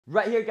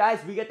Right here,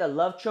 guys, we get the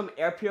LONIKO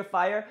air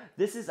purifier.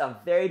 This is a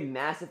very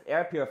massive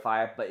air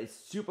purifier, but it's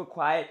super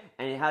quiet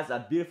and it has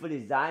a beautiful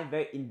design,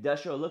 very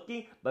industrial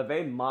looking, but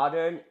very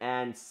modern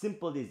and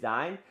simple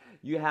design.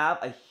 You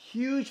have a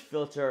huge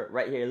filter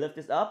right here. Lift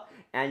this up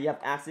and you have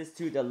access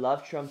to the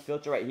LONIKO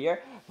filter right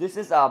here. This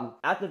is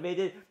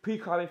activated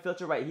pre-carbon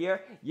filter right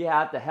here. You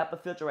have the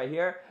HEPA filter right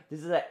here. This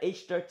is a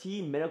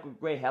H13 medical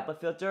grade HEPA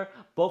filter.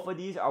 Both of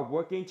these are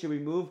working to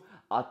remove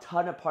a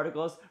ton of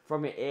particles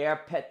from your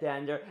air, pet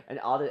dander, and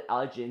all the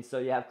allergens, so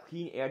you have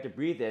clean air to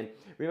breathe in.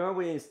 Remember,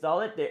 when you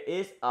install it, there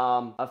is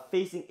a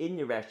facing in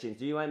direction,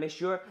 so you want to make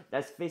sure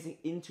that's facing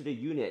into the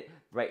unit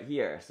right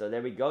here. So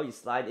there we go, you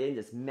slide in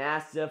this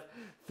massive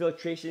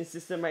filtration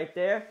system right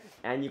there,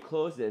 and you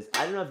close this.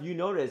 I don't know if you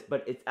noticed,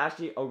 but it's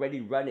actually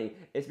already running.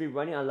 It's been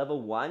running on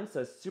level 1,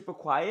 so it's super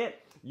quiet.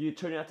 You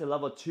turn it up to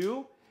level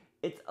 2.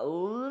 It's a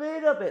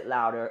little bit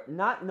louder,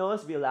 not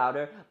noticeably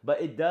louder,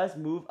 but it does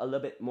move a little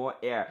bit more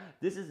air.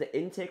 This is the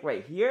intake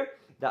right here.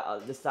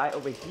 The side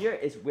over here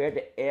is where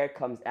the air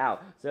comes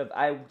out. So if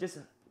I just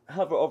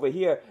hover over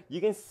here, you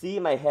can see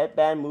my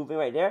headband moving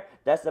right there.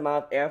 That's the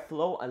amount of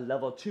airflow on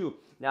level 2.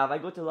 Now if I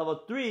go to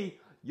level 3,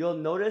 you'll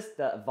notice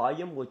the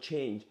volume will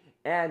change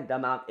and the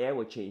amount of air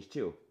will change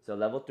too. So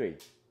level 3.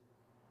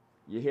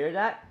 You hear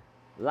that?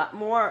 A lot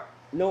more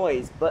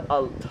noise, but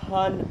a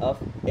ton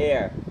of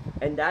air.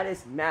 And that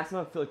is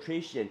maximum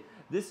filtration.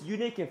 This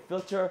unit can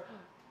filter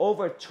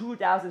over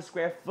 2,000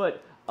 square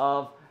foot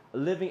of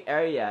living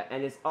area,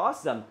 and it's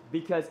awesome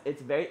because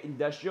it's very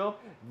industrial,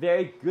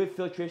 very good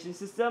filtration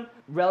system,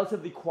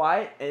 relatively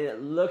quiet, and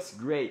it looks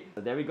great. So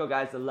there we go,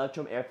 guys, the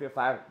LONIKO air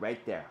purifier right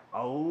there.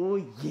 Oh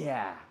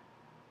yeah!